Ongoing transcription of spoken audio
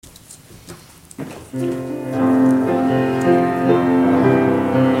When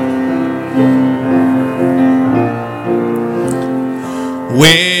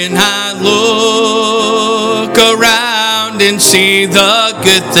I look around and see the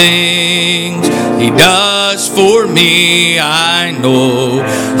good things He does for me, I know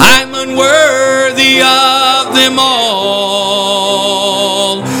I'm unworthy of them all.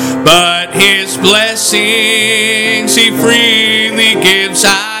 But His blessings He freely gives,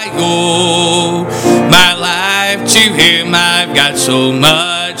 I owe my life to Him. I've got so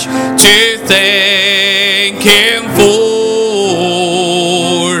much to thank Him for.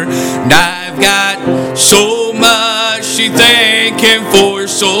 And I've got so much to thank Him for,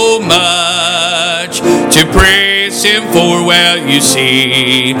 so much to praise Him for. Well, you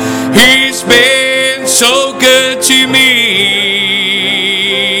see, He's been so good to me.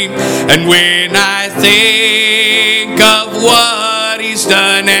 And when I think of what He's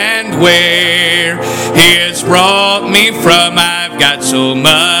done and where He has brought me from, I've got so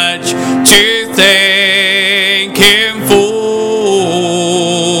much to thank Him for.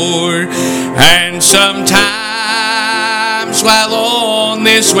 And sometimes while on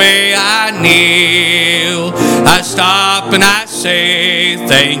this way I kneel, I stop and I say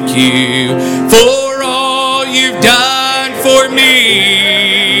thank you for all you've done for me.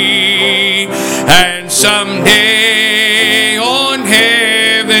 And someday on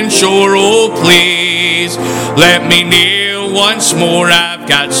heaven's shore, oh please let me kneel once more. I've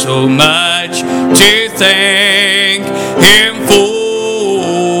got so much to thank Him for.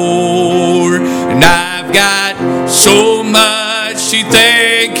 And I've got so much to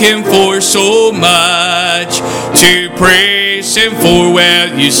thank Him for, so much to praise Him for.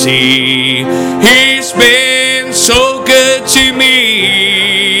 Well, you see, He's been so good to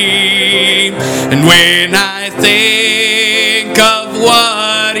me. And when I think of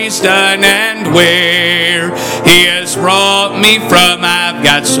what He's done and where He has brought me from, I've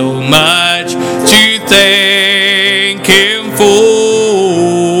got so much to thank Him for.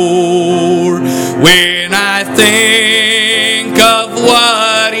 When I think of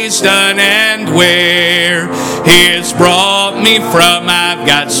what He's done and where He has brought me from, I've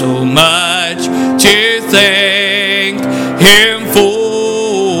got so much to thank Him for.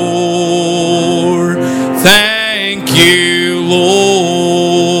 Thank you, Lord.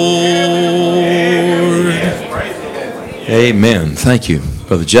 Amen. Thank you,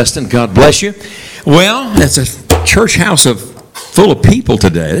 Brother Justin. God bless you. Well, it's a church house full of people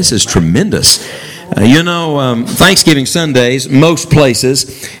today. This is tremendous. Thanksgiving Sundays, most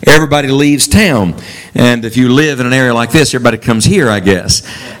places, everybody leaves town. And if you live in an area like this, everybody comes here, I guess.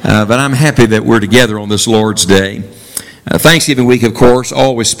 But I'm happy that we're together on this Lord's Day. Thanksgiving week, of course,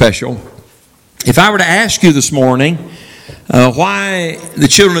 always special. If I were to ask you this morning why the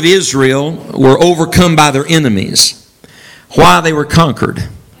children of Israel were overcome by their enemies, why they were conquered,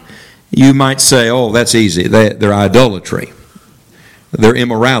 you might say, oh, that's easy. Their idolatry, their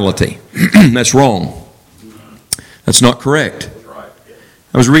immorality. That's wrong. That's not correct.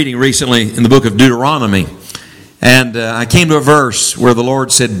 I was reading recently in the book of Deuteronomy, and I came to a verse where the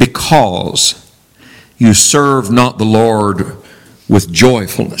Lord said, because you serve not the Lord with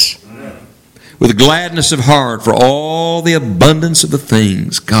joyfulness, with gladness of heart for all the abundance of the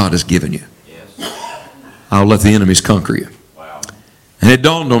things God has given you, I'll let the enemies conquer you. And it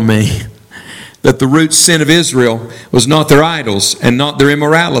dawned on me that the root sin of Israel was not their idols and not their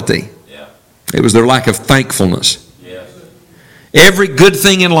immorality. It was their lack of thankfulness. Every good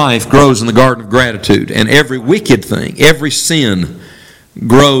thing in life grows in the garden of gratitude, and every wicked thing, every sin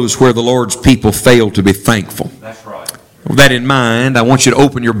grows where the Lord's people fail to be thankful. That's right. With that in mind, I want you to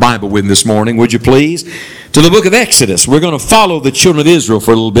open your Bible with me this morning, would you please, to the book of Exodus. We're going to follow the children of Israel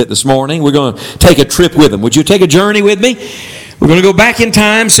for a little bit this morning. We're going to take a trip with them. Would you take a journey with me? We're going to go back in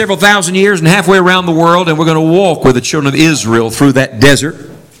time several thousand years and halfway around the world, and we're going to walk with the children of Israel through that desert.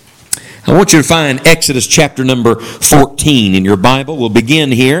 I want you to find Exodus chapter number 14 in your Bible. We'll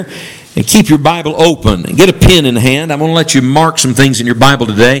begin here. And keep your Bible open and get a pen in hand. I'm going to let you mark some things in your Bible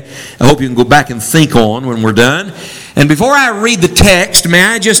today. I hope you can go back and think on when we're done. And before I read the text, may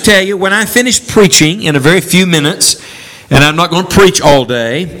I just tell you, when I finish preaching in a very few minutes, and I'm not going to preach all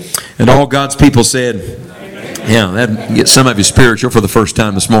day, and all God's people said, yeah, that gets some of you spiritual for the first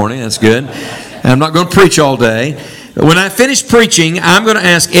time this morning. That's good. And I'm not going to preach all day. But when I finish preaching, I'm going to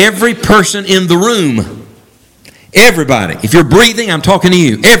ask every person in the room, everybody, if you're breathing, I'm talking to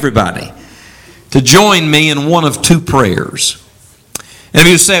you, everybody, to join me in one of two prayers. And if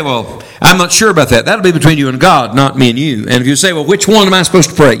you say, well, I'm not sure about that, that'll be between you and God, not me and you. And if you say, well, which one am I supposed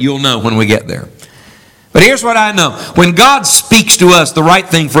to pray? You'll know when we get there. But here's what I know. When God speaks to us, the right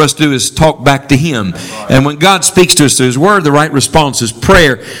thing for us to do is talk back to Him. And when God speaks to us through His Word, the right response is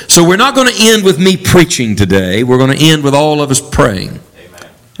prayer. So we're not going to end with me preaching today. We're going to end with all of us praying.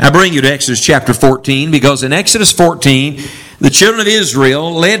 I bring you to Exodus chapter 14, because in Exodus 14, the children of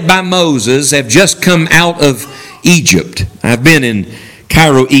Israel, led by Moses, have just come out of Egypt. I've been in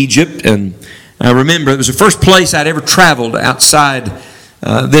Cairo, Egypt, and I remember it was the first place I'd ever traveled outside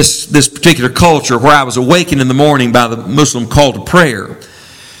this particular culture, where I was awakened in the morning by the Muslim call to prayer.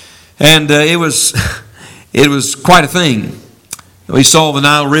 And it was quite a thing. We saw the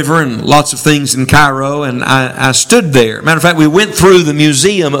Nile River and lots of things in Cairo, and I stood there. Matter of fact, we went through the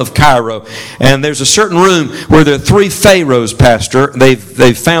Museum of Cairo, and there's a certain room where there are 3 pharaohs, Pastor.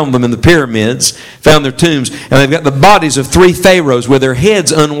 They've found them in the pyramids, found their tombs, and they've got the bodies of 3 pharaohs with their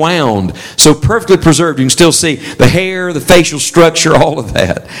heads unwound, so perfectly preserved. You can still see the hair, the facial structure, all of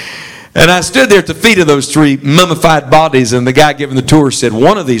that. And I stood there at the feet of those 3 mummified bodies, and the guy giving the tour said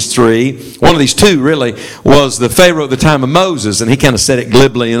one of these 2 really, was the Pharaoh at the time of Moses, and he kind of said it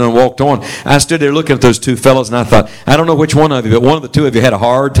glibly and then walked on. I stood there looking at those 2 fellows, and I thought, I don't know which one of you, but one of the 2 of you had a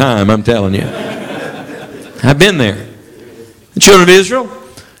hard time, I'm telling you. I've been there. The children of Israel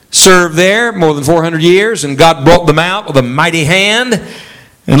served there more than 400 years, and God brought them out with a mighty hand.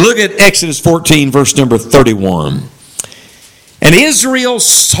 And look at Exodus 14, verse number 31. And Israel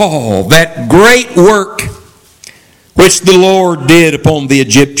saw that great work which the Lord did upon the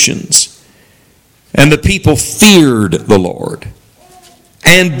Egyptians. And the people feared the Lord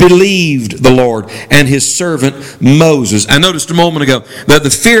and believed the Lord and His servant Moses. I noticed a moment ago that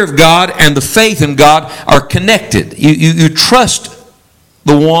the fear of God and the faith in God are connected. You trust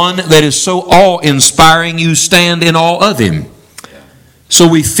the one that is so awe-inspiring, you stand in awe of Him. So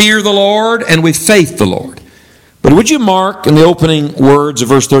we fear the Lord and we faith the Lord. But would you mark in the opening words of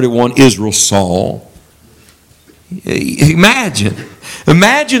verse 31, Israel saw?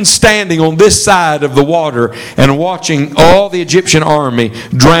 Imagine standing on this side of the water and watching all the Egyptian army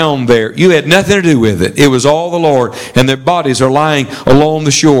drown there. You had nothing to do with it. It was all the Lord, and their bodies are lying along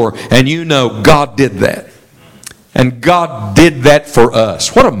the shore, and you know God did that. And God did that for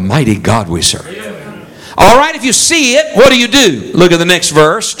us. What a mighty God we serve. All right, if you see it, what do? Look at the next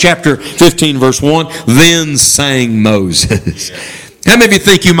verse, chapter 15, verse 1. Then sang Moses. How many of you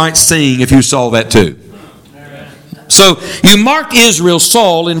think you might sing if you saw that too? So you marked Israel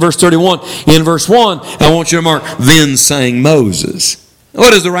saw in verse 31. In verse 1, I want you to mark, then sang Moses.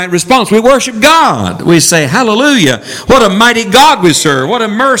 What is the right response? We worship God. We say, hallelujah. What a mighty God we serve. What a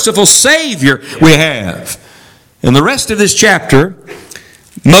merciful Savior we have. And the rest of this chapter,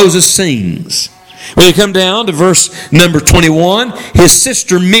 Moses sings. When you come down to verse number 21, his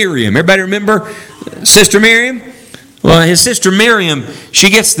sister Miriam. Everybody remember Sister Miriam? Well, his sister Miriam, she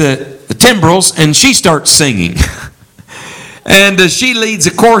gets the timbrels and she starts singing. And she leads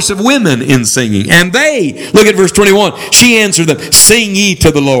a chorus of women in singing. And they, look at verse 21, she answered them, sing ye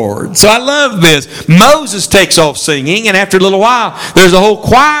to the Lord. So I love this. Moses takes off singing, and after a little while, there's a whole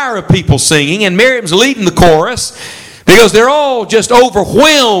choir of people singing, and Miriam's leading the chorus, because they're all just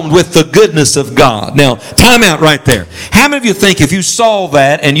overwhelmed with the goodness of God. Now, time out right there. How many of you think if you saw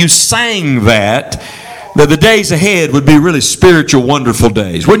that and you sang that the days ahead would be really spiritual, wonderful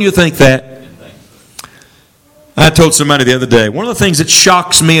days? Wouldn't you think that? I told somebody the other day, one of the things that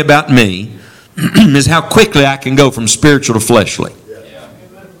shocks me about me is how quickly I can go from spiritual to fleshly.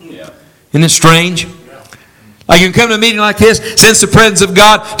 Isn't it strange? I can come to a meeting like this, sense the presence of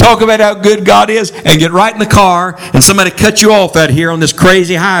God, talk about how good God is, and get right in the car, and somebody cut you off out here on this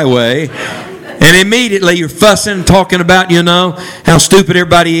crazy highway, and immediately you're fussing and talking about, how stupid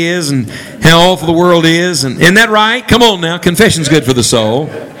everybody is and how awful the world is. And isn't that right? Come on now, confession's good for the soul.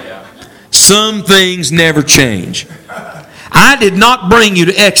 Some things never change. I did not bring you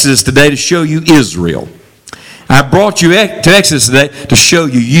to Exodus today to show you Israel. I brought you to Exodus today to show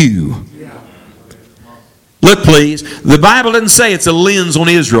you. Look, please. The Bible doesn't say it's a lens on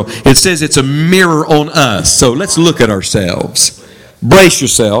Israel. It says it's a mirror on us. So let's look at ourselves. Brace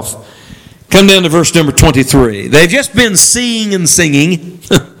yourself. Come down to verse number 23. They've just been seeing and singing.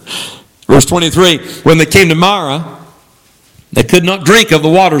 Verse 23. When they came to Marah, they could not drink of the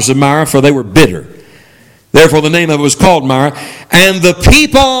waters of Marah, for they were bitter. Therefore the name of it was called Marah. And the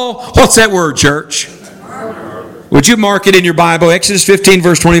people, what's that word, church? Would you mark it in your Bible? Exodus 15,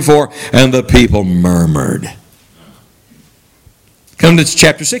 verse 24. And the people murmured. Come to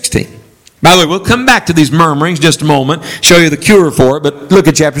chapter 16. By the way, we'll come back to these murmurings just a moment, show you the cure for it, but look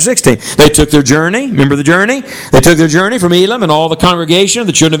at chapter 16. They took their journey. Remember the journey? They took their journey from Elim, and all the congregation of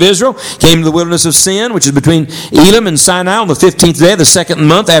the children of Israel came to the wilderness of Sin, which is between Elim and Sinai, on the 15th day of the second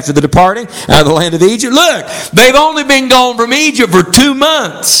month after the departing out of the land of Egypt. Look, they've only been gone from Egypt for 2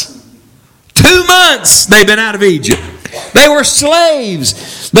 months. 2 months they've been out of Egypt. They were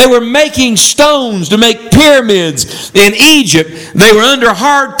slaves. They were making stones to make pyramids in Egypt. They were under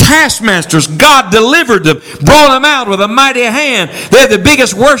hard taskmasters. God delivered them, brought them out with a mighty hand. They had the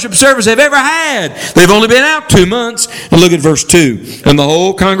biggest worship service they've ever had. They've only been out 2 months. And look at verse 2. And the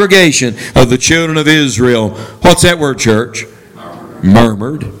whole congregation of the children of Israel, what's that word, church?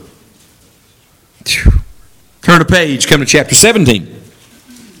 Murmured. Turn a page, come to chapter 17.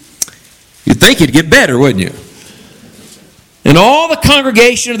 You'd think it'd get better, wouldn't you? And all the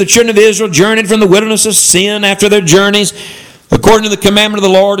congregation of the children of Israel journeyed from the wilderness of Sin after their journeys, according to the commandment of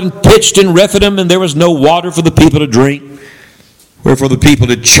the Lord, and pitched in Rephidim, and there was no water for the people to drink. Wherefore the people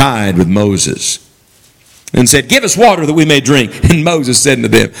did chide with Moses, and said, Give us water that we may drink. And Moses said unto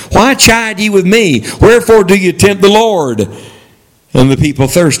them, Why chide ye with me? Wherefore do ye tempt the Lord? And the people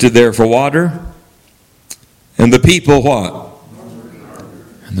thirsted there for water. And the people what?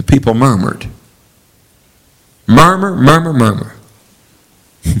 And the people murmured. Murmur, murmur, murmur.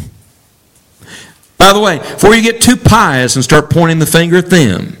 By the way, before you get too pious and start pointing the finger at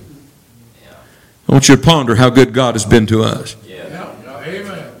them, I want you to ponder how good God has been to us.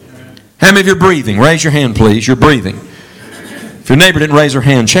 How many of you are breathing? Raise your hand, please. You're breathing. If your neighbor didn't raise her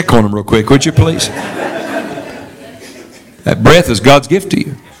hand, check on him real quick, would you please? That breath is God's gift to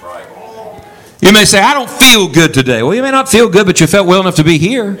you. You may say, I don't feel good today. Well, you may not feel good, but you felt well enough to be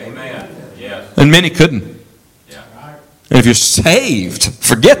here. And many couldn't. And if you're saved,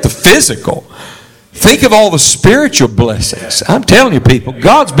 forget the physical. Think of all the spiritual blessings. I'm telling you, people,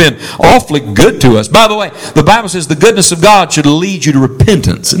 God's been awfully good to us. By the way, the Bible says the goodness of God should lead you to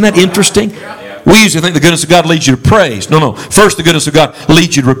repentance. Isn't that interesting? We usually think the goodness of God leads you to praise. No. First, the goodness of God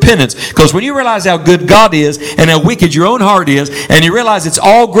leads you to repentance. Because when you realize how good God is and how wicked your own heart is, and you realize it's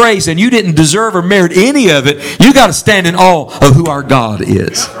all grace and you didn't deserve or merit any of it, you got to stand in awe of who our God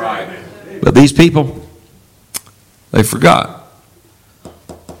is. But these people, they forgot.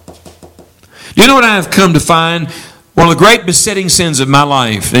 Do you know what I have come to find? One of the great besetting sins of my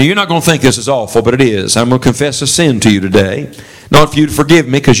life. Now, you're not going to think this is awful, but it is. I'm going to confess a sin to you today. Not for you to forgive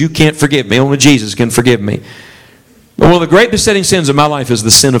me, because you can't forgive me. Only Jesus can forgive me. But one of the great besetting sins of my life is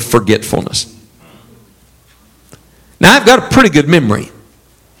the sin of forgetfulness. Now, I've got a pretty good memory,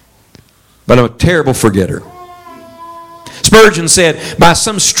 but I'm a terrible forgetter. Spurgeon said, by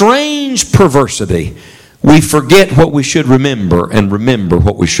some strange perversity, we forget what we should remember and remember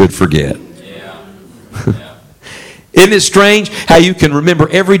what we should forget. Isn't it strange how you can remember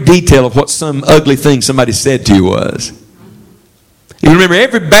every detail of what some ugly thing somebody said to you was? You remember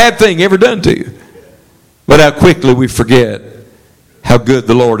every bad thing ever done to you. But how quickly we forget how good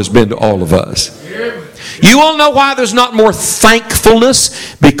the Lord has been to all of us. You all know why there's not more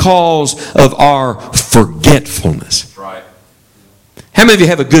thankfulness? Because of our forgetfulness. Right. How many of you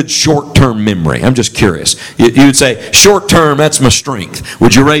have a good short-term memory? I'm just curious. You would say, short-term, that's my strength.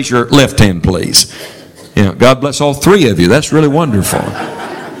 Would you raise your left hand, please? Yeah, God bless all three of you. That's really wonderful.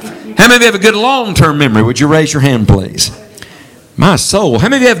 How many of you have a good long-term memory? Would you raise your hand, please? My soul. How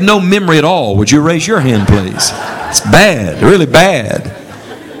many of you have no memory at all? Would you raise your hand, please? It's bad, really bad.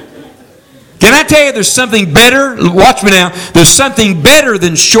 Can I tell you there's something better? Watch me now. There's something better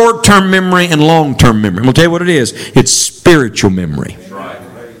than short-term memory and long-term memory. I'm going to tell you what it is. It's spiritual memory.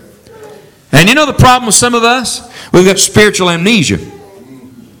 And you know the problem with some of us? We've got spiritual amnesia.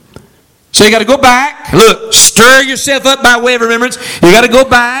 So you got to go back. Look, stir yourself up by way of remembrance. You got to go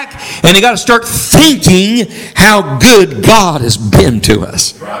back and you got to start thinking how good God has been to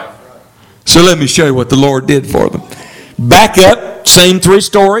us. So let me show you what the Lord did for them. Back up, same three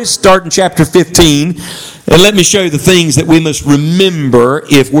stories, start in chapter 15. And let me show you the things that we must remember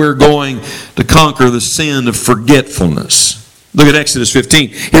if we're going to conquer the sin of forgetfulness. Look at Exodus 15.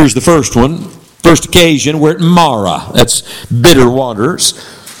 Here's the first one. First occasion, we're at Marah. That's bitter waters.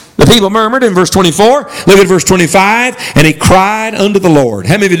 The people murmured in verse 24. Look at verse 25. And he cried unto the Lord.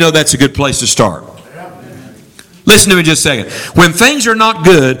 How many of you know that's a good place to start? Listen to me just a second. When things are not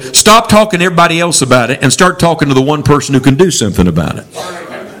good, stop talking to everybody else about it and start talking to the one person who can do something about it.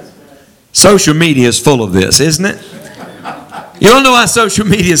 Social media is full of this, isn't it? You don't know why social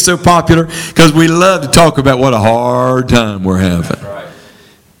media is so popular? Because we love to talk about what a hard time we're having.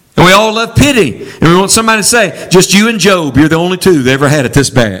 And we all love pity. And we want somebody to say, just you and Job, you're the only two that ever had it this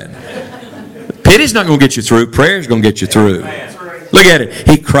bad. Pity's not going to get you through. Prayer's going to get you through. Look at it.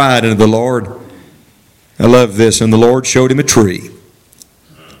 He cried unto the Lord. I love this. And the Lord showed him a tree,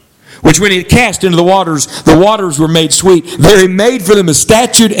 which when he had cast into the waters were made sweet. There he made for them a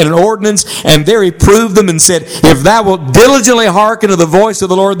statute and an ordinance, and there he proved them and said, if thou wilt diligently hearken to the voice of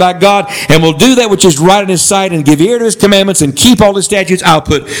the Lord thy God, and will do that which is right in his sight, and give ear to his commandments, and keep all his statutes, I'll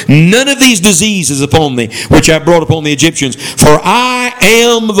put none of these diseases upon thee, which I brought upon the Egyptians. For I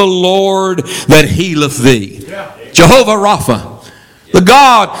am the Lord that healeth thee. Jehovah Rapha. The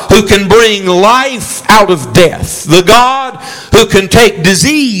God who can bring life out of death. The God who can take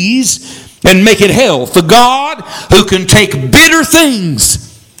disease and make it health. The God who can take bitter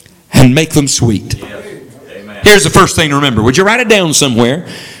things and make them sweet. Yes. Here's the first thing to remember. Would you write it down somewhere?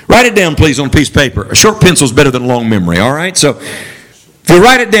 Write it down, please, on a piece of paper. A short pencil is better than a long memory, all right? So if you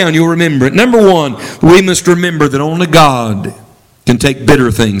write it down, you'll remember it. Number one, we must remember that only God can take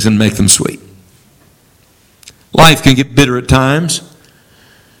bitter things and make them sweet. Life can get bitter at times.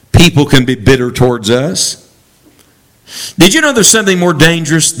 People can be bitter towards us. Did you know there's something more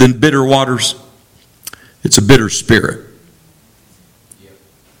dangerous than bitter waters? It's a bitter spirit.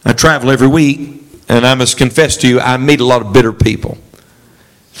 I travel every week, and I must confess to you, I meet a lot of bitter people.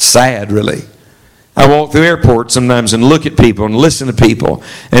 Sad, really. I walk through airports sometimes and look at people and listen to people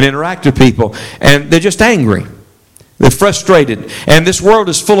and interact with people, and they're just angry. They're frustrated. And this world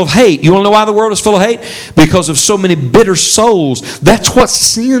is full of hate. You want to know why the world is full of hate? Because of so many bitter souls. That's what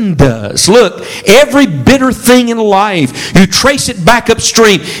sin does. Look, every bitter thing in life, you trace it back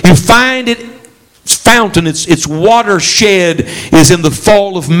upstream. You find its fountain, its watershed is in the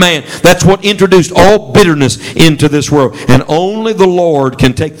fall of man. That's what introduced all bitterness into this world. And only the Lord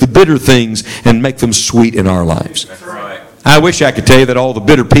can take the bitter things and make them sweet in our lives. That's right. I wish I could tell you that all the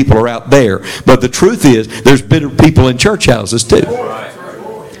bitter people are out there. But the truth is, there's bitter people in church houses too.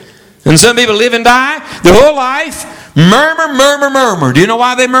 And some people live and die their whole life. Murmur, murmur, murmur. Do you know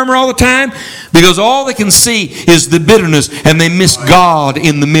why they murmur all the time? Because all they can see is the bitterness, and they miss God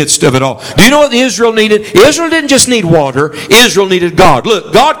in the midst of it all. Do you know what Israel needed? Israel didn't just need water. Israel needed God.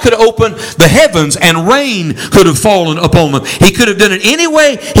 Look, God could open the heavens and rain could have fallen upon them. He could have done it any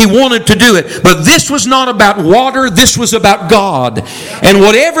way He wanted to do it. But this was not about water. This was about God. And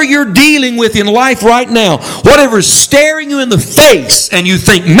whatever you're dealing with in life right now, whatever is staring you in the face, and you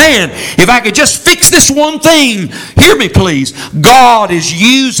think, man, if I could just fix this one thing. Hear me, please. God is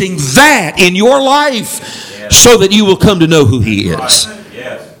using that in your life so that you will come to know who He is.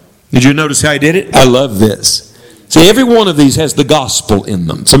 Did you notice how He did it? I love this. See, every one of these has the gospel in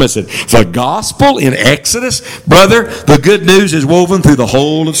them. Somebody said, the gospel in Exodus? Brother, the good news is woven through the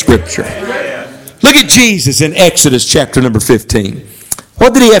whole of Scripture. Look at Jesus in Exodus chapter number 15.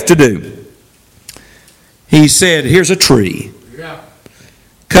 What did He have to do? He said, here's a tree.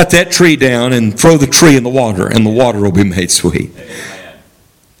 Cut that tree down and throw the tree in the water, and the water will be made sweet. Amen.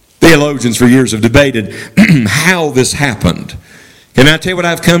 Theologians for years have debated how this happened. Can I tell you what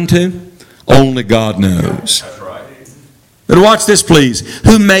I've come to? Only God knows. That's right. But watch this, please.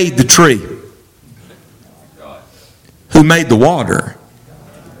 Who made the tree? God. Who made the water?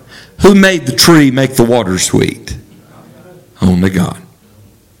 Who made the tree make the water sweet? Only God.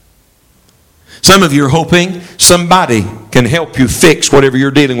 Some of you are hoping somebody can help you fix whatever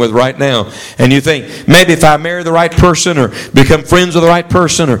you're dealing with right now. And you think, maybe if I marry the right person or become friends with the right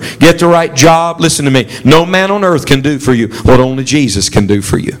person or get the right job, listen to me, no man on earth can do for you what only Jesus can do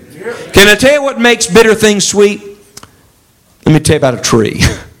for you. Can I tell you what makes bitter things sweet? Let me tell you about a tree.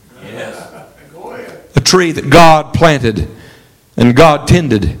 Yes. A tree that God planted and God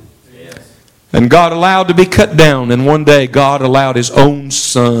tended. Yes. And God allowed to be cut down. And one day God allowed His own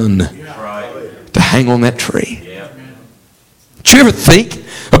Son to hang on that tree. Yeah. Did you ever think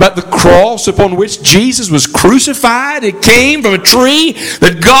about the cross upon which Jesus was crucified? It came from a tree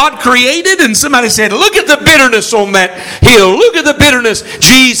that God created, and somebody said, look at the bitterness on that hill. Look at the bitterness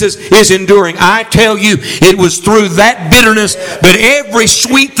Jesus is enduring. I tell you, it was through that bitterness that every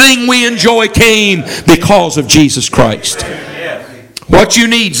sweet thing we enjoy came because of Jesus Christ. What you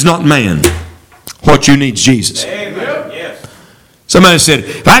need is not man. What you need is Jesus. Somebody said,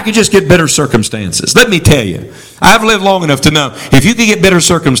 if I could just get better circumstances. Let me tell you, I've lived long enough to know, if you could get better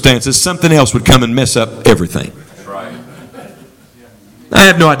circumstances, something else would come and mess up everything. That's right. I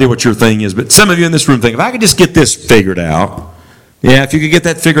have no idea what your thing is, but some of you in this room think, if I could just get this figured out, if you could get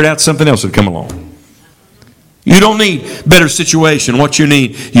that figured out, something else would come along. You don't need better situation. What you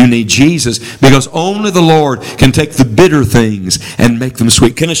need Jesus, because only the Lord can take the bitter things and make them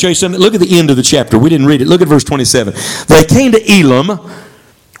sweet. Can I show you something? Look at the end of the chapter. We didn't read it. Look at verse 27. They came to Elim,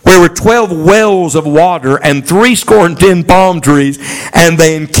 where were 12 wells of water and 70 palm trees, and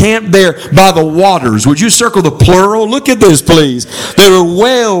they encamped there by the waters. Would you circle the plural? Look at this, please. There were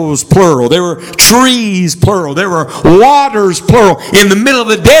wells, plural. There were trees, plural. There were waters, plural. In the middle of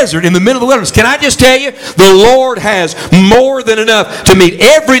the desert, in the middle of the wilderness. Can I just tell you, the Lord has more than enough to meet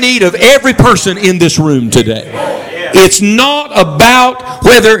every need of every person in this room today. It's not about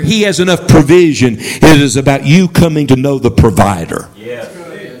whether He has enough provision. It is about you coming to know the provider.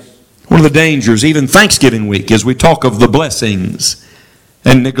 One of the dangers, even Thanksgiving week, is we talk of the blessings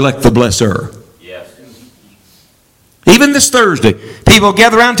and neglect the blesser. Even this Thursday, people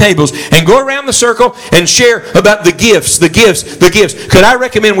gather around tables and go around the circle and share about the gifts, the gifts, the gifts. Could I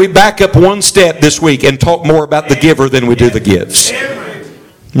recommend we back up one step this week and talk more about the giver than we do the gifts?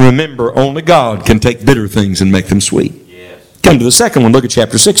 Remember, only God can take bitter things and make them sweet. Come to the second one. Look at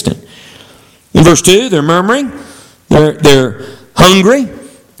chapter 16. In verse 2, they're murmuring. They're hungry.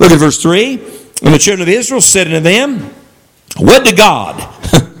 Look at verse 3. And the children of Israel said unto them, would to God.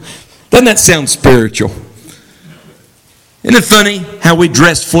 Doesn't that sound spiritual? Isn't it funny how we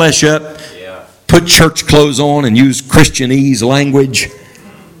dress flesh up, put church clothes on, and use Christianese language,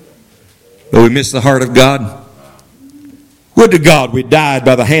 but we miss the heart of God? Would to God we died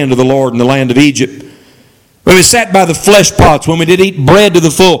by the hand of the Lord in the land of Egypt, when we sat by the flesh pots, when we did eat bread to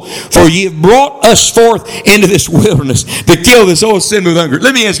the full. For ye have brought us forth into this wilderness to kill this old sin with hunger.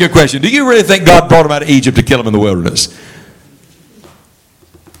 Let me ask you a question. Do you really think God brought them out of Egypt to kill them in the wilderness?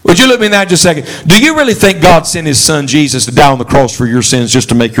 Would you look at me now just a second? Do you really think God sent His Son Jesus to die on the cross for your sins just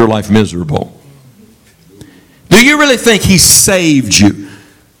to make your life miserable? Do you really think He saved you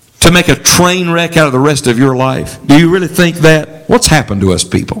to make a train wreck out of the rest of your life? Do you really think that? What's happened to us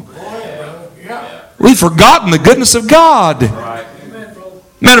people? We've forgotten the goodness of God.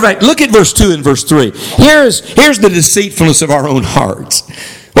 Matter of fact, look at verse 2 and verse 3. Here's the deceitfulness of our own hearts.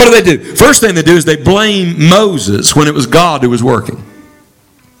 What do? First thing they do is they blame Moses when it was God who was working.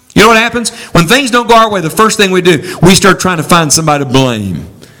 You know what happens? When things don't go our way, the first thing we do, we start trying to find somebody to blame.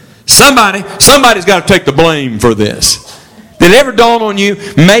 Somebody's got to take the blame for this. Did it ever dawn on you,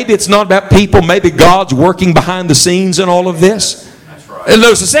 maybe it's not about people, maybe God's working behind the scenes in all of this? That's right. And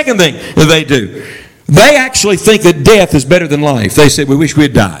notice the second thing that they do. They actually think that death is better than life. They said, we wish we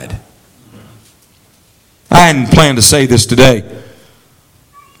had died. I hadn't planned to say this today,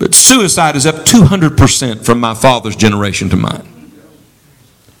 but suicide is up 200% from my father's generation to mine.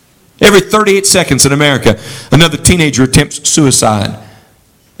 Every 38 seconds in America, another teenager attempts suicide.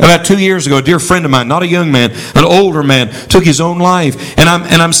 About 2 years ago, a dear friend of mine, not a young man, an older man, took his own life. And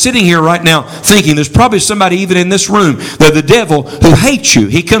I'm sitting here right now thinking there's probably somebody even in this room, that the devil who hates you,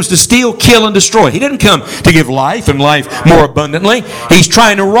 he comes to steal, kill, and destroy. He didn't come to give life and life more abundantly. He's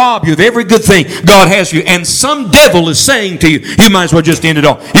trying to rob you of every good thing God has for you. And some devil is saying to you, you might as well just end it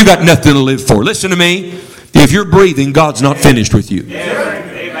all. You got nothing to live for. Listen to me. If you're breathing, God's not finished with you.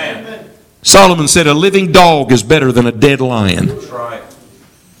 Amen. Solomon said a living dog is better than a dead lion. That's right.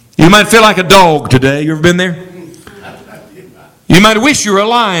 You might feel like a dog today. You ever been there? You might wish you were a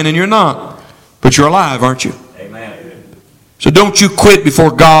lion and you're not. But you're alive, aren't you? Amen. So don't you quit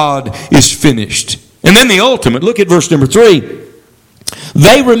before God is finished. And then the ultimate, look at verse number 3.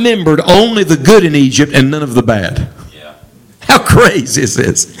 They remembered only the good in Egypt and none of the bad. Yeah. How crazy is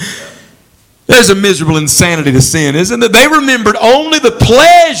this? There's a miserable insanity to sin, isn't it? They remembered only the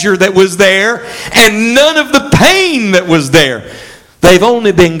pleasure that was there and none of the pain that was there. They've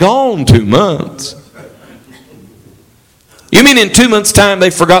only been gone 2 months. You mean in 2 months' time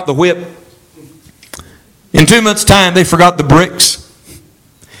they forgot the whip? In 2 months' time they forgot the bricks?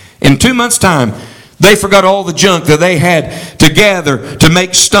 In 2 months' time they forgot all the junk that they had to gather to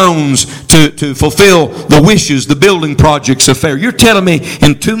make stones to fulfill the wishes, the building projects of Pharaoh. You're telling me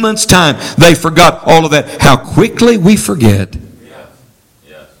in 2 months' time they forgot all of that? How quickly we forget.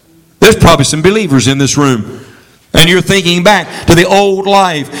 There's probably some believers in this room. And you're thinking back to the old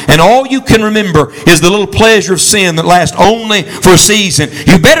life, and all you can remember is the little pleasure of sin that lasts only for a season.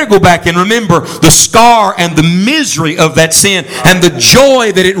 You better go back and remember the scar and the misery of that sin and the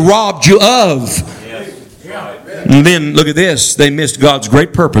joy that it robbed you of. And then, look at this. They missed God's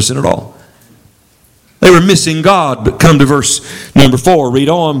great purpose in it all. They were missing God. But come to verse number 4. Read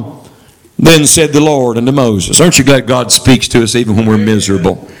on. Then said the Lord unto Moses. Aren't you glad God speaks to us even when we're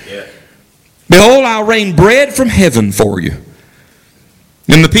miserable? Behold, I'll rain bread from heaven for you.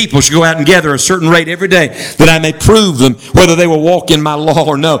 And the people shall go out and gather a certain rate every day, that I may prove them whether they will walk in my law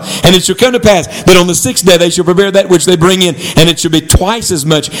or no. And it shall come to pass that on the 6th day they shall prepare that which they bring in, and it shall be twice as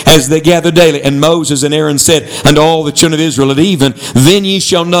much as they gather daily. And Moses and Aaron said unto all the children of Israel at even, then ye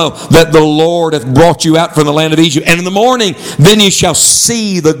shall know that the Lord hath brought you out from the land of Egypt. And in the morning then ye shall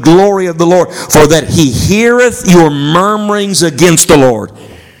see the glory of the Lord, for that he heareth your murmurings against the Lord.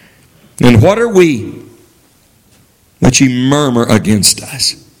 And what are we that ye murmur against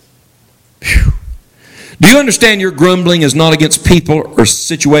us? Whew. Do you understand your grumbling is not against people or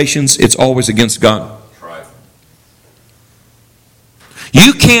situations? It's always against God. Right.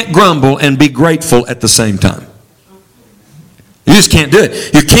 You can't grumble and be grateful at the same time. You just can't do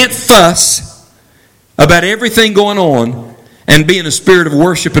it. You can't fuss about everything going on and be in a spirit of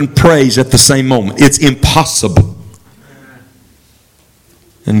worship and praise at the same moment. It's impossible.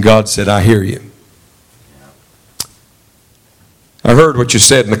 And God said, I hear you. I heard what you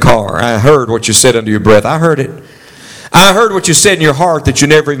said in the car. I heard what you said under your breath. I heard it. I heard what you said in your heart that you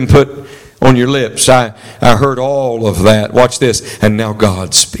never even put on your lips. I heard all of that. Watch this. And now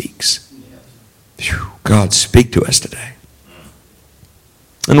God speaks. Whew. God, speak to us today.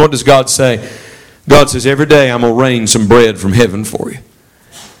 And what does God say? God says, every day I'm going to rain some bread from heaven for you.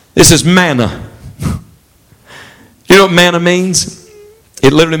 This is manna. You know what manna means?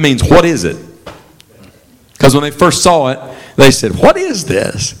 It literally means, what is it? Because when they first saw it, they said, what is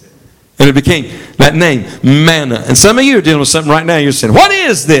this? And it became that name, manna. And some of you are dealing with something right now. You're saying, what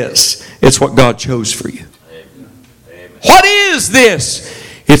is this? It's what God chose for you. Amen. What is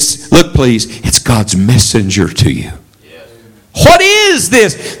this? Look please, it's God's messenger to you. Yes. What is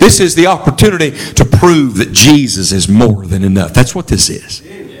this? This is the opportunity to prove that Jesus is more than enough. That's what this is.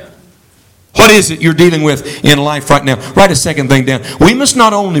 What is it you're dealing with in life right now? Write a second thing down. We must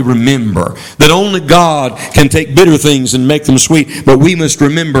not only remember that only God can take bitter things and make them sweet, but we must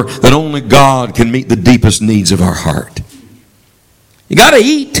remember that only God can meet the deepest needs of our heart. You got to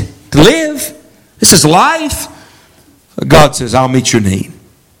eat to live. This is life. God says, I'll meet your need.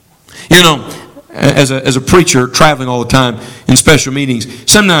 You know, as a preacher traveling all the time in special meetings,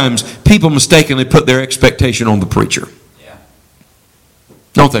 sometimes people mistakenly put their expectation on the preacher.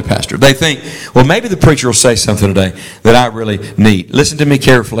 Don't they, Pastor? They think, well, maybe the preacher will say something today that I really need. Listen to me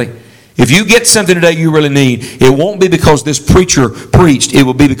carefully. If you get something today you really need, it won't be because this preacher preached. It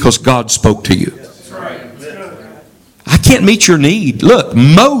will be because God spoke to you. That's right. I can't meet your need. Look,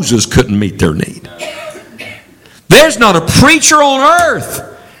 Moses couldn't meet their need. There's not a preacher on earth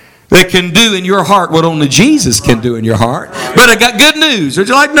that can do in your heart what only Jesus can do in your heart. But I got good news. Would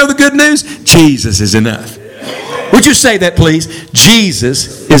you like to know the good news? Jesus is enough. Would you say that, please?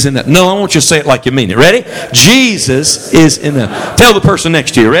 Jesus is enough. No, I want you to say it like you mean it. Ready? Jesus is enough. Tell the person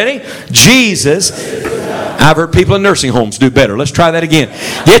next to you. Ready? Jesus. I've heard people in nursing homes do better. Let's try that again.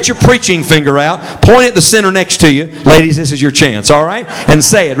 Get your preaching finger out. Point at the center next to you. Ladies, this is your chance, all right? And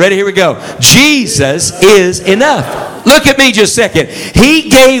say it. Ready? Here we go. Jesus is enough. Look at me just a second. He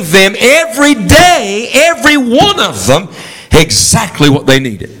gave them every day, every one of them, exactly what they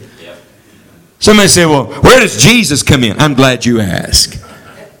needed. Somebody say, well, where does Jesus come in? I'm glad you asked.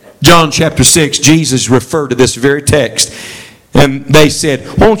 John chapter 6, Jesus referred to this very text. And they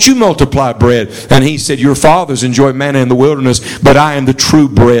said, won't you multiply bread? And he said, your fathers enjoy manna in the wilderness, but I am the true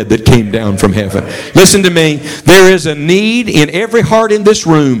bread that came down from heaven. Listen to me. There is a need in every heart in this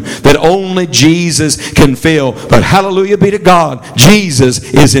room that only Jesus can fill. But hallelujah be to God,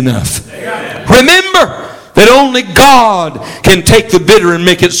 Jesus is enough. Remember that only God can take the bitter and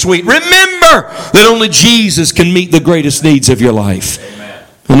make it sweet. Remember that only Jesus can meet the greatest needs of your life. Amen.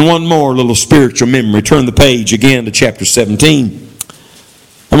 And one more little spiritual memory. Turn the page again to chapter 17.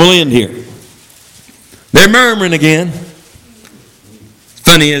 And we'll end here. They're murmuring again.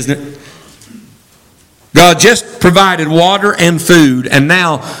 Funny, isn't it? God just provided water and food, and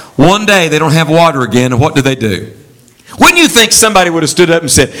now one day they don't have water again, and what do? Wouldn't you think somebody would have stood up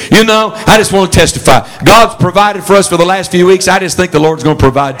and said, you know, I just want to testify. God's provided for us for the last few weeks. I just think the Lord's going to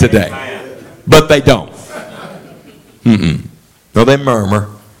provide today. But they don't. No, they murmur.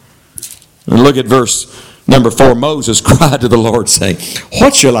 And look at verse number 4. Moses cried to the Lord, saying,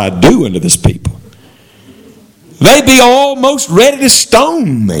 what shall I do unto this people? They be almost ready to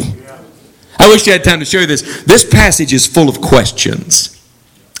stone me. I wish you had time to show you this. This passage is full of questions.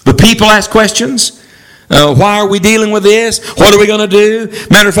 The people ask questions. Why are we dealing with this? What are we going to do?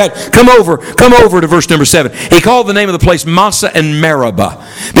 Matter of fact, come over to verse number 7. He called the name of the place Massah and Meribah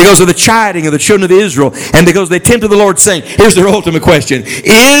because of the chiding of the children of Israel and because they tempted the Lord, saying, here's their ultimate question,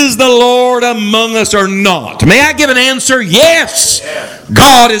 is the Lord among us or not? May I give an answer? Yes.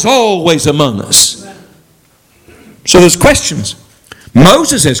 God is always among us. So there's questions.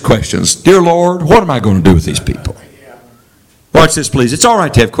 Moses has questions. Dear Lord, what am I going to do with these people? Watch this, please. It's all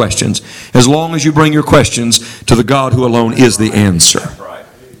right to have questions as long as you bring your questions to the God who alone is the answer.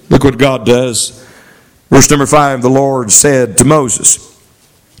 Look what God does. Verse number 5, the Lord said to Moses,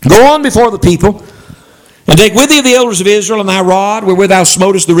 go on before the people, and take with thee the elders of Israel, and thy rod wherewith thou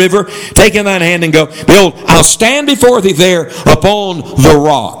smotest the river, take in thine hand and go. Behold, I'll stand before thee there upon the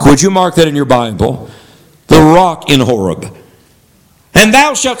rock. Would you mark that in your Bible? The rock in Horeb. And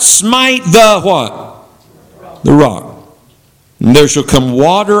thou shalt smite the what? The rock. And there shall come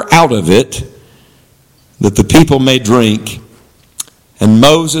water out of it, that the people may drink. And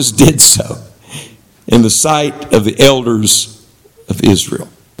Moses did so in the sight of the elders of Israel.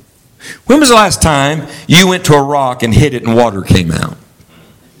 When was the last time you went to a rock and hit it and water came out?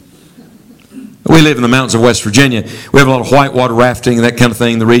 We live in the mountains of West Virginia. We have a lot of whitewater rafting and that kind of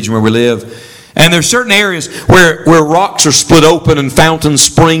thing in the region where we live. And there's certain areas where rocks are split open and fountain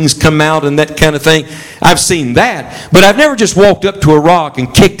springs come out and that kind of thing. I've seen that. But I've never just walked up to a rock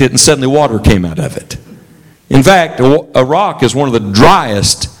and kicked it and suddenly water came out of it. In fact, a rock is one of the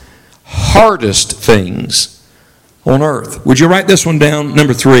driest, hardest things on earth. Would you write this one down?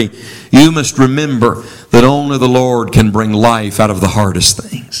 Number 3, you must remember that only the Lord can bring life out of the hardest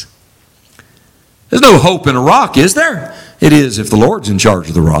things. There's no hope in a rock, is there? It is if the Lord's in charge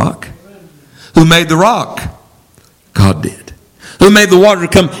of the rock. Who made the rock? God did. Who made the water to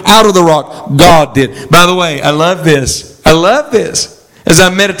come out of the rock? God did. By the way, I love this. I love this. As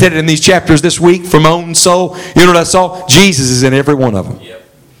I meditated in these chapters this week from my own soul, you know what I saw? Jesus is in every one of them. Yep.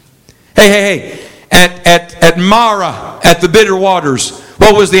 Hey. At Mara, at the bitter waters,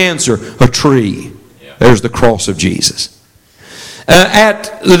 what was the answer? A tree. Yep. There's the cross of Jesus.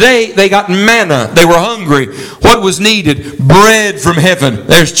 At the day they got manna, they were hungry. What was needed? Bread from heaven.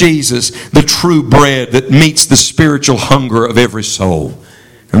 There's Jesus, the true bread that meets the spiritual hunger of every soul.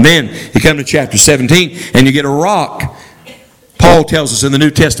 And then you come to chapter 17 and you get a rock. Paul tells us in the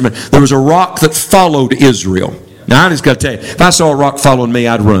New Testament there was a rock that followed Israel. Now I just got to tell you, if I saw a rock following me,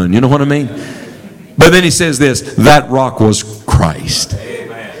 I'd run. You know what I mean? But then he says this, that rock was Christ.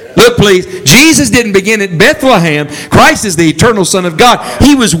 Look, please, Jesus didn't begin at Bethlehem. Christ is the eternal Son of God.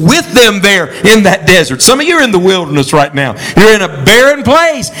 He was with them there in that desert. Some of you are in the wilderness right now. You're in a barren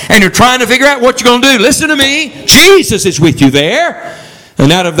place, and you're trying to figure out what you're going to do. Listen to me. Jesus is with you there.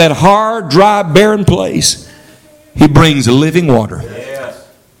 And out of that hard, dry, barren place, He brings living water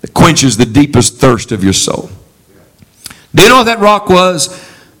that quenches the deepest thirst of your soul. Do you know what that rock was?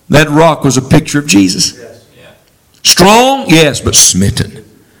 That rock was a picture of Jesus. Strong, yes, but smitten.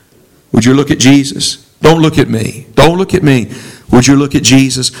 Would you look at Jesus? Don't look at me. Don't look at me. Would you look at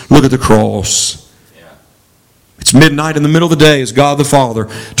Jesus? Look at the cross. It's midnight in the middle of the day as God the Father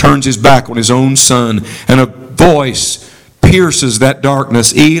turns His back on His own Son, and a voice pierces that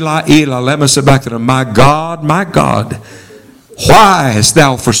darkness. Eli, Eli, lema sabachthani. My God, why hast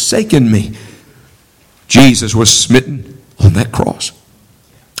thou forsaken me? Jesus was smitten on that cross.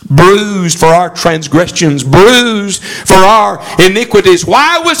 Bruised for our transgressions, bruised for our iniquities.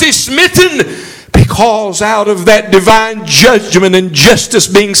 Why was He smitten? Because out of that divine judgment and justice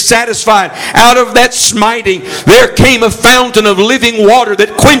being satisfied, out of that smiting, there came a fountain of living water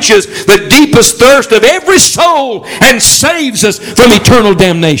that quenches the deepest thirst of every soul and saves us from eternal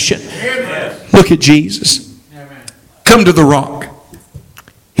damnation. Amen. Look at Jesus. Amen. Come to the rock.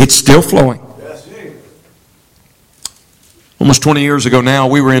 It's still flowing. Almost 20 years ago now,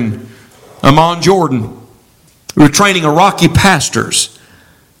 we were in Amman, Jordan. We were training Iraqi pastors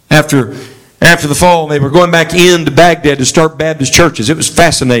after the fall. They were going back into Baghdad to start Baptist churches. It was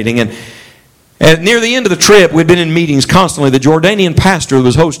fascinating. And near the end of the trip, we'd been in meetings constantly. The Jordanian pastor who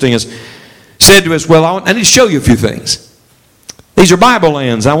was hosting us said to us, well, I need to show you a few things. These are Bible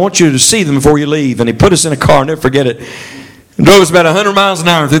lands. I want you to see them before you leave. And he put us in a car, I'll never forget it, and drove us about 100 miles an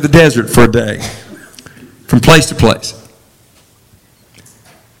hour through the desert for a day, from place to place.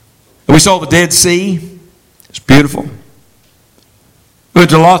 We saw the Dead Sea. It's beautiful. We went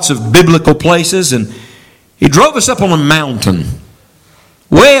to lots of biblical places, and he drove us up on a mountain,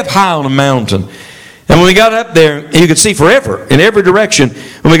 way up high on a mountain. And when we got up there, you could see forever, in every direction.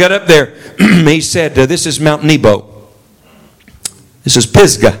 When we got up there, he said, this is Mount Nebo. This is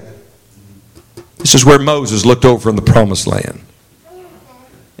Pisgah. This is where Moses looked over in the Promised Land.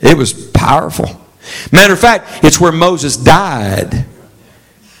 It was powerful. Matter of fact, it's where Moses died.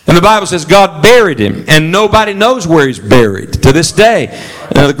 And the Bible says God buried him, and nobody knows where he's buried to this day.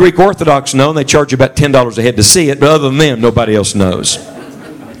 Now, the Greek Orthodox know, and they charge you about $10 a head to see it, but other than them, nobody else knows.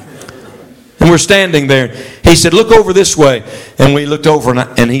 And we're standing there. He said, look over this way. And we looked over,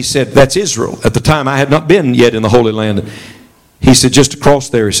 and he said, that's Israel. At the time, I had not been yet in the Holy Land. He said, just across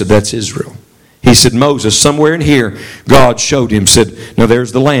there, he said, that's Israel. He said, Moses, somewhere in here, God showed him, said, now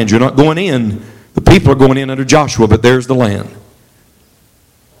there's the land. You're not going in. The people are going in under Joshua, but there's the land.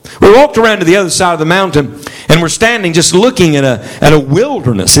 We walked around to the other side of the mountain, and we're standing just looking at a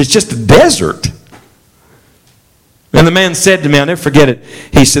wilderness. It's just a desert. And the man said to me, I'll never forget it,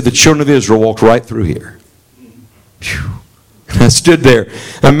 he said, the children of Israel walked right through here. Whew. I stood there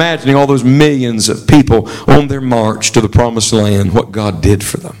imagining all those millions of people on their march to the promised land, what God did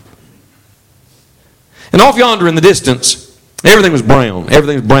for them. And off yonder in the distance, everything was brown.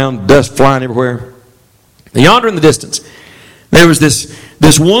 Everything was brown, dust flying everywhere. And yonder in the distance, there was this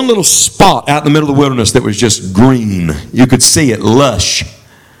one little spot out in the middle of the wilderness that was just green. You could see it, lush.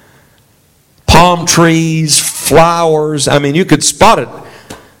 Palm trees, flowers. I mean, you could spot it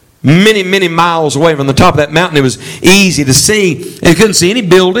many, many miles away from the top of that mountain. It was easy to see. You couldn't see any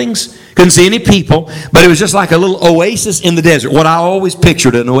buildings, couldn't see any people, but it was just like a little oasis in the desert. What I always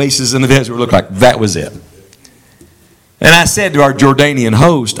pictured an oasis in the desert would look like. That was it. And I said to our Jordanian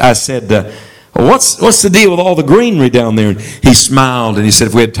host, I said, what's the deal with all the greenery down there? And he smiled and he said,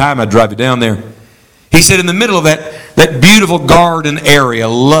 if we had time, I'd drive you down there. He said, in the middle of that beautiful garden area,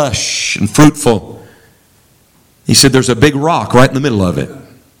 lush and fruitful, he said, there's a big rock right in the middle of it.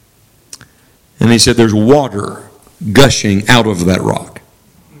 And he said, there's water gushing out of that rock.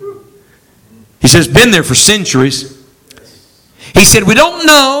 He says, it's been there for centuries. He said, we don't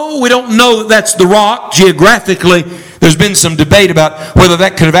know that that's the rock geographically. There's been some debate about whether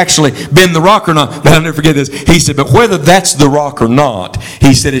that could have actually been the rock or not. But I'll never forget this. He said, but whether that's the rock or not,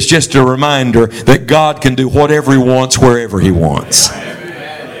 he said, it's just a reminder that God can do whatever He wants, wherever He wants.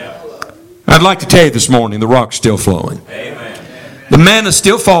 I'd like to tell you this morning, the rock's still flowing. The manna's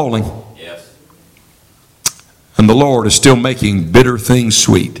still falling. And the Lord is still making bitter things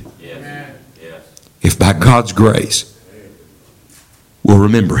sweet. If by God's grace, we'll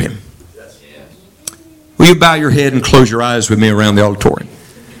remember Him. Will you bow your head and close your eyes with me around the auditorium?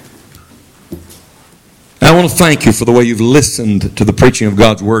 I want to thank you for the way you've listened to the preaching of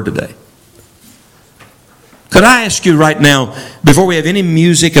God's Word today. Could I ask you right now, before we have any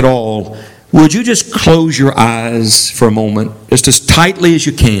music at all, would you just close your eyes for a moment, just as tightly as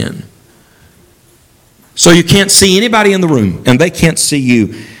you can? So you can't see anybody in the room, and they can't see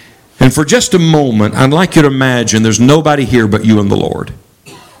you. And for just a moment, I'd like you to imagine there's nobody here but you and the Lord.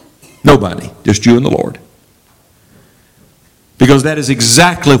 Nobody, just you and the Lord. Because that is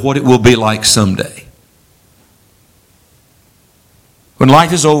exactly what it will be like someday. When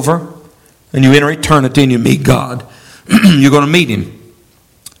life is over and you enter eternity and you meet God, you're going to meet Him.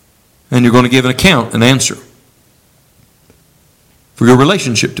 And you're going to give an account, an answer for your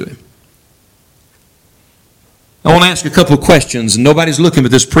relationship to Him. I want to ask a couple of questions. Nobody's looking at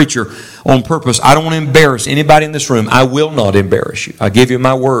this preacher on purpose. I don't want to embarrass anybody in this room. I will not embarrass you. I give you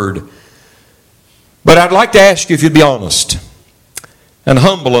my word. But I'd like to ask you if you'd be honest and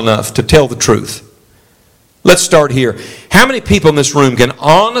humble enough to tell the truth. Let's start here. How many people in this room can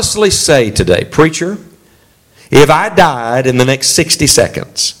honestly say today, preacher, if I died in the next 60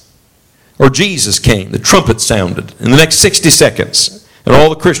 seconds, or Jesus came, the trumpet sounded, in the next 60 seconds, and all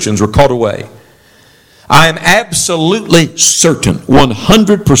the Christians were caught away, I am absolutely certain,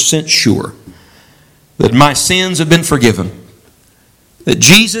 100% sure, that my sins have been forgiven. That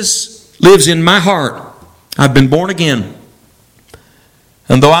Jesus lives in my heart. I've been born again.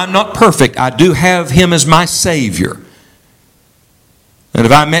 And though I'm not perfect, I do have Him as my Savior. And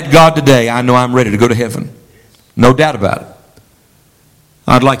if I met God today, I know I'm ready to go to heaven. No doubt about it.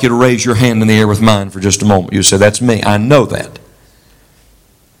 I'd like you to raise your hand in the air with mine for just a moment. You say, that's me. I know that.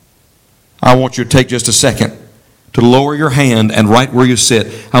 I want you to take just a second to lower your hand, and right where you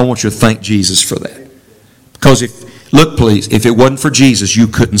sit, I want you to thank Jesus for that. Because look please, if it wasn't for Jesus, you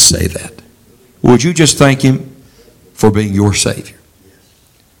couldn't say that. Would you just thank Him for being your Savior?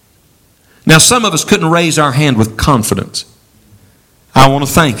 Now some of us couldn't raise our hand with confidence. I want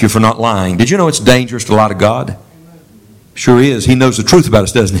to thank you for not lying. Did you know it's dangerous to lie to God? Sure is. He knows the truth about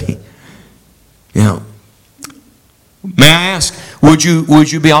us, doesn't He? You know. May I ask, would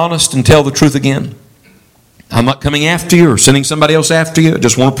you be honest and tell the truth again? I'm not coming after you or sending somebody else after you. I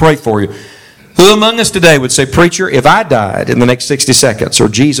just want to pray for you. Who among us today would say, preacher, if I died in the next 60 seconds or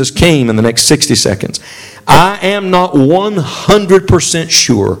Jesus came in the next 60 seconds, I am not 100%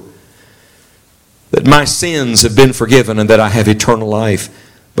 sure that my sins have been forgiven and that I have eternal life,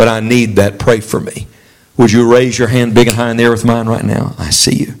 but I need that. Pray for me. Would you raise your hand big and high in the air with mine right now? I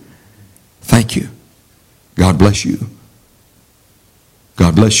see you. Thank you. God bless you.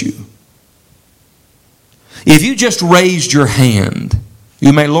 God bless you. If you just raised your hand,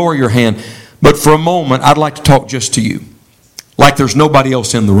 you may lower your hand, but for a moment, I'd like to talk just to you. like there's nobody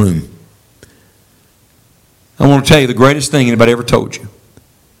else in the room. I want to tell you the greatest thing anybody ever told you.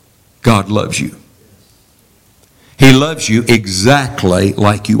 God loves you. He loves you exactly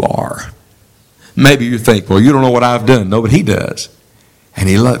like you are. Maybe you think, well, you don't know what I've done. No, but He does. And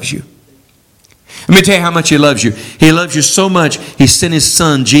He loves you. Let me tell you how much He loves you. He loves you so much, He sent His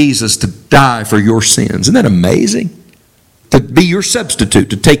Son, Jesus, to die for your sins. Isn't that amazing? To be your substitute,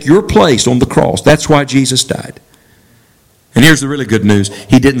 to take your place on the cross. That's why Jesus died. And here's the really good news.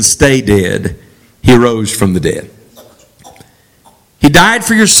 He didn't stay dead. He rose from the dead. He died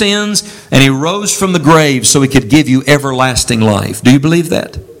for your sins, and He rose from the grave so He could give you everlasting life. Do you believe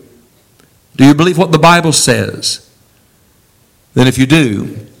that? Do you believe what the Bible says? Then if you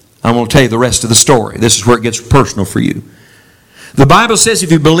do, I'm going to tell you the rest of the story. This is where it gets personal for you. The Bible says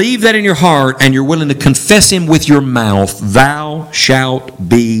if you believe that in your heart and you're willing to confess Him with your mouth, thou shalt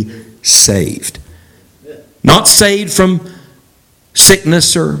be saved. Not saved from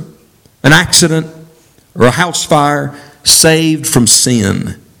sickness or an accident or a house fire. Saved from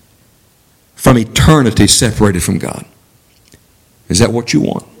sin. From eternity separated from God. Is that what you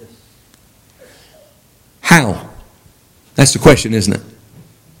want? How? That's the question, isn't it?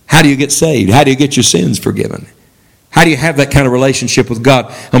 How do you get saved? How do you get your sins forgiven? How do you have that kind of relationship with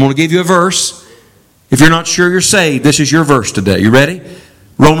God? I'm going to give you a verse. If you're not sure you're saved, this is your verse today. You ready?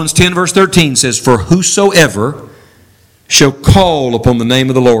 Romans 10 verse 13 says, for whosoever shall call upon the name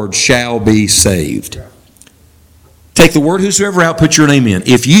of the Lord shall be saved. Take the word whosoever out, put your name in.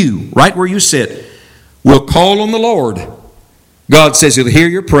 If you, right where you sit, will call on the Lord, God says He'll hear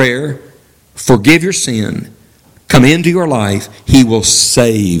your prayer, forgive your sin, come into your life, He will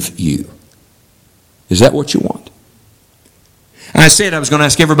save you. Is that what you want? I said I was going to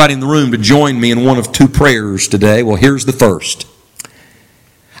ask everybody in the room to join me in one of two prayers today. Well, here's the first.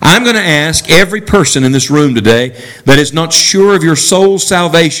 I'm going to ask every person in this room today that is not sure of your soul's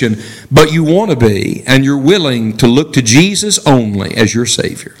salvation, but you want to be, and you're willing to look to Jesus only as your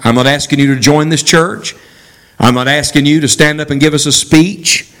Savior. I'm not asking you to join this church. I'm not asking you to stand up and give us a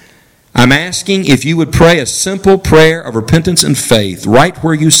speech. I'm asking if you would pray a simple prayer of repentance and faith right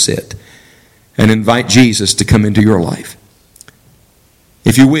where you sit and invite Jesus to come into your life.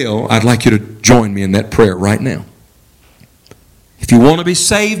 If you will, I'd like you to join me in that prayer right now. If you want to be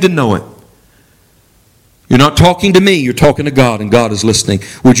saved and know it, you're not talking to me, you're talking to God, and God is listening.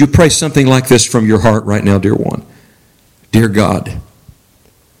 Would you pray something like this from your heart right now, dear one? Dear God,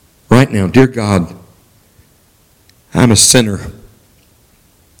 right now, dear God, I'm a sinner.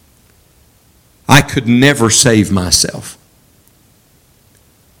 I could never save myself.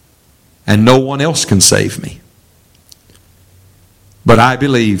 And no one else can save me. But I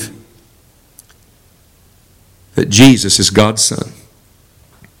believe that Jesus is God's Son.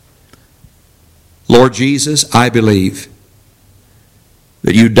 Lord Jesus, I believe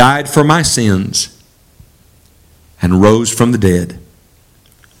that you died for my sins and rose from the dead.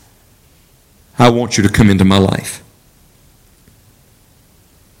 I want you to come into my life.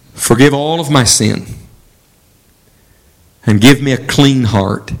 Forgive all of my sin and give me a clean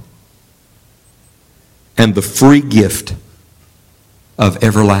heart and the free gift of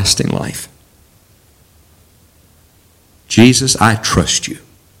everlasting life. Jesus, I trust you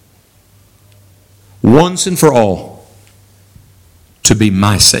once and for all to be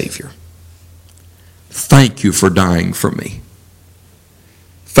my Savior. Thank you for dying for me.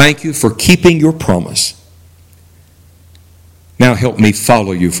 Thank you for keeping your promise. Now help me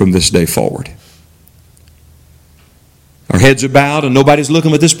follow you from this day forward. Our heads are bowed and nobody's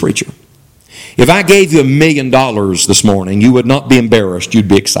looking at this preacher. If I gave you $1 million this morning, you would not be embarrassed. You'd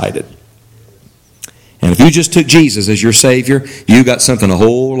be excited. And if you just took Jesus as your Savior, you got something a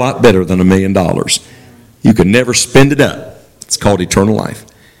whole lot better than $1 million. You can never spend it up. It's called eternal life.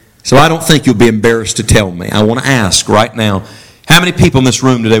 So I don't think you'll be embarrassed to tell me. I want to ask right now, how many people in this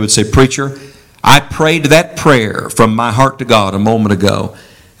room today would say, preacher, I prayed that prayer from my heart to God a moment ago,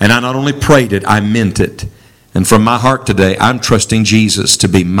 and I not only prayed it, I meant it. And from my heart today, I'm trusting Jesus to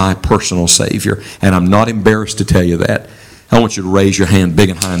be my personal Savior, and I'm not embarrassed to tell you that. I want you to raise your hand big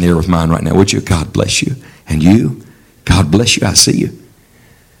and high in the air with mine right now. Would you? God bless you. And you? God bless you. I see you.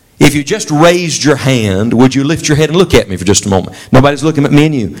 If you just raised your hand, would you lift your head and look at me for just a moment? Nobody's looking at me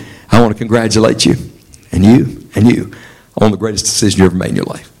and you. I want to congratulate you and you on the greatest decision you ever made in your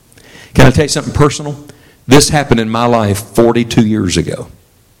life. Can I tell you something personal? This happened in my life 42 years ago.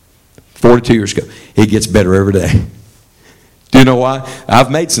 42 years ago. It gets better every day. Do you know why? I've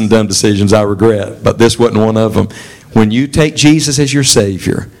made some dumb decisions I regret, but this wasn't one of them. When you take Jesus as your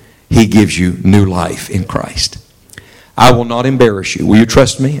Savior, He gives you new life in Christ. I will not embarrass you. Will you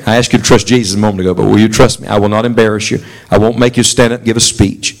trust me? I asked you to trust Jesus a moment ago, but will you trust me? I will not embarrass you. I won't make you stand up and give a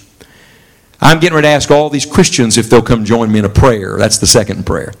speech. I'm getting ready to ask all these Christians if they'll come join me in a prayer. That's the second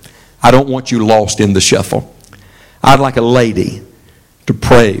prayer. I don't want you lost in the shuffle. I'd like a lady to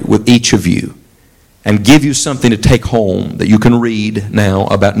pray with each of you and give you something to take home that you can read now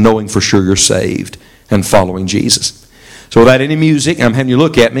about knowing for sure you're saved and following Jesus. So without any music, I'm having you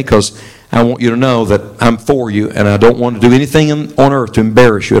look at me because I want you to know that I'm for you and I don't want to do anything on earth to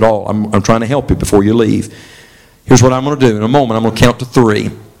embarrass you at all. I'm trying to help you before you leave. Here's what I'm going to do. In a moment, I'm going to count to 3.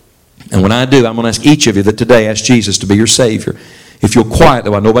 And when I do, I'm going to ask each of you that today ask Jesus to be your Savior. If you'll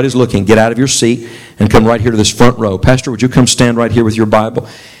quietly, while nobody's looking, get out of your seat and come right here to this front row. Pastor, would you come stand right here with your Bible?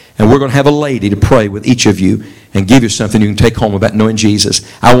 And we're going to have a lady to pray with each of you and give you something you can take home about knowing Jesus.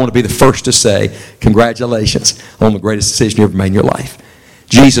 I want to be the first to say, congratulations on the greatest decision you ever made in your life.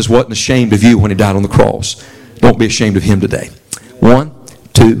 Jesus wasn't ashamed of you when he died on the cross. Don't be ashamed of him today. 1,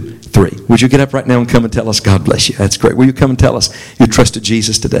 2, 3. Would you get up right now and come and tell us, God bless you? That's great. Will you come and tell us you trusted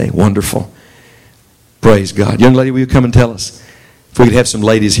Jesus today? Wonderful. Praise God. Young lady, will you come and tell us? If we could have some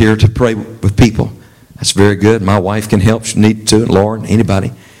ladies here to pray with people. That's very good. My wife can help. She needs to. Lauren,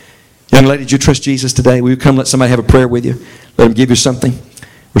 anybody. Young lady, did you trust Jesus today? Will you come let somebody have a prayer with you? Let them give you something.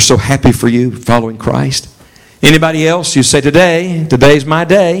 We're so happy for you following Christ. Anybody else? You say, today's my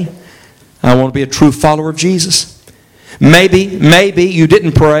day. I want to be a true follower of Jesus. Maybe you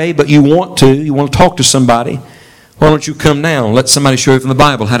didn't pray, but you want to. You want to talk to somebody. Why don't you come now and let somebody show you from the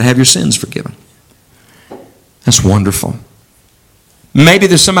Bible how to have your sins forgiven? That's wonderful. Maybe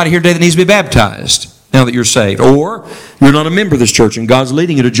there's somebody here today that needs to be baptized now that you're saved. Or you're not a member of this church and God's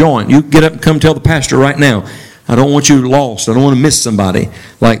leading you to join. You get up and come tell the pastor right now, I don't want you lost. I don't want to miss somebody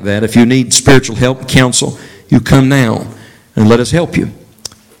like that. If you need spiritual help, counsel, you come now and let us help you.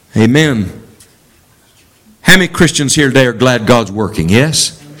 Amen. How many Christians here today are glad God's working?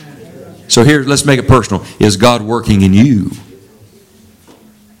 Yes? So here, let's make it personal. Is God working in you?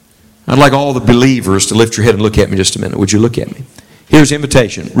 I'd like all the believers to lift your head and look at me just a minute. Would you look at me? Here's the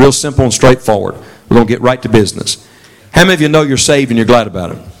invitation. Real simple and straightforward. We're going to get right to business. How many of you know you're saved and you're glad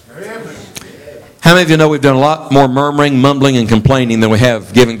about it? How many of you know we've done a lot more murmuring, mumbling, and complaining than we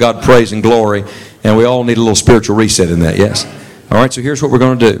have giving God praise and glory, and we all need a little spiritual reset in that, yes? All right, so here's what we're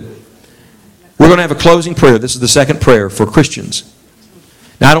going to do. We're going to have a closing prayer. This is the second prayer for Christians.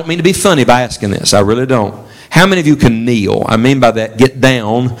 Now, I don't mean to be funny by asking this. I really don't. How many of you can kneel? I mean by that, get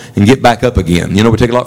down and get back up again. You know, we take a lot